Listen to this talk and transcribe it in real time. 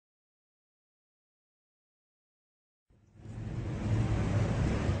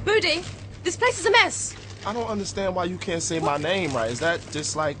Booty, this place is a mess. I don't understand why you can't say my name right. Is that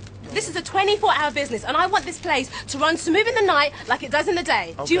just like... This is a 24-hour business, and I want this place to run smooth in the night like it does in the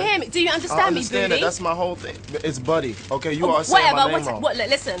day. Okay. Do you hear me? Do you understand me, Booty? That's my whole thing. It's Buddy. Okay, you are saying my name wrong.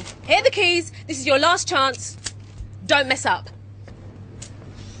 Listen, here are the keys. This is your last chance. Don't mess up.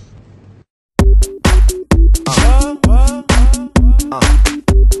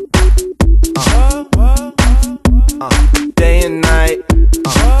 Day and night,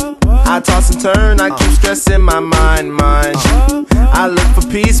 I toss and turn, I keep stressing my mind. I look for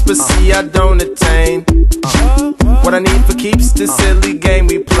peace, but see I don't attain what I need for keeps this silly game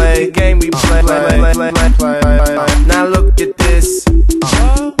we play. Now look at this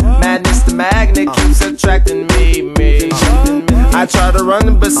madness, the magnet keeps attracting me. I try to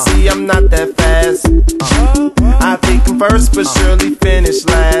run, but see I'm not that fast. I think I'm first, but surely finish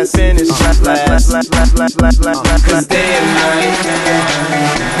last. Cause day and night,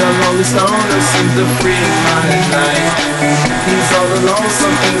 the lonely stoner seems to free his mind at night. He's all alone,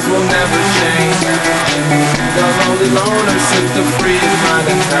 some things will never change. The lonely loner seems to free his mind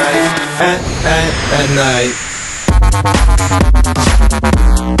at night. At night.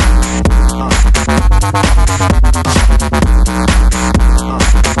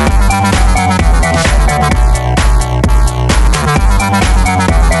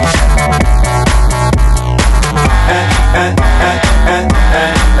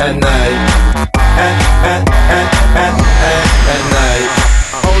 At night.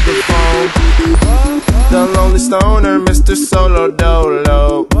 Hold the phone. The lonely stoner, Mr. Solo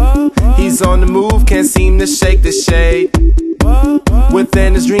Dolo. He's on the move, can't seem to shake the shade.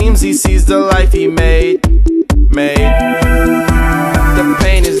 Within his dreams, he sees the life he made. The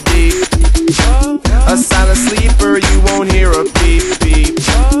pain is deep. A silent sleeper, you won't hear a beep.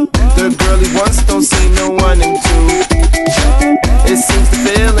 The girl he wants don't see no one in two. It seems the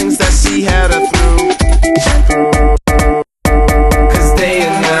feelings that she had her through. Cause day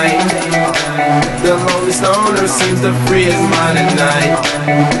and night, the lonely stoner seems to free his mind at night.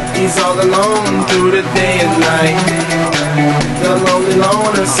 He's all alone through the day and night. The lonely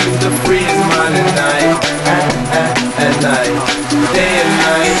loner seems to free his mind at night. At night, day and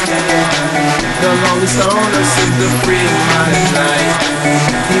night. The lonely stoner seems to free his mind at night.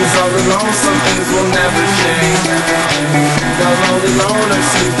 He's all alone, some things will never change. The lonely loner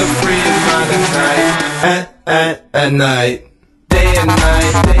seems to free his mind at night. At night, day and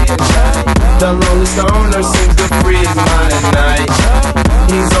night. The lonely stoner seems to free his mind at night.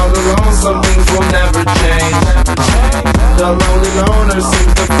 He's all alone, some things will never change. The lonely loner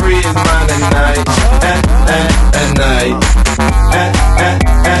seems to free his mind at night. At night.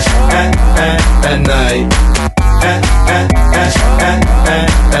 At night.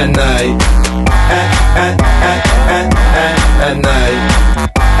 At night. At night.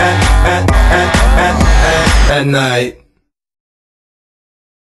 At night.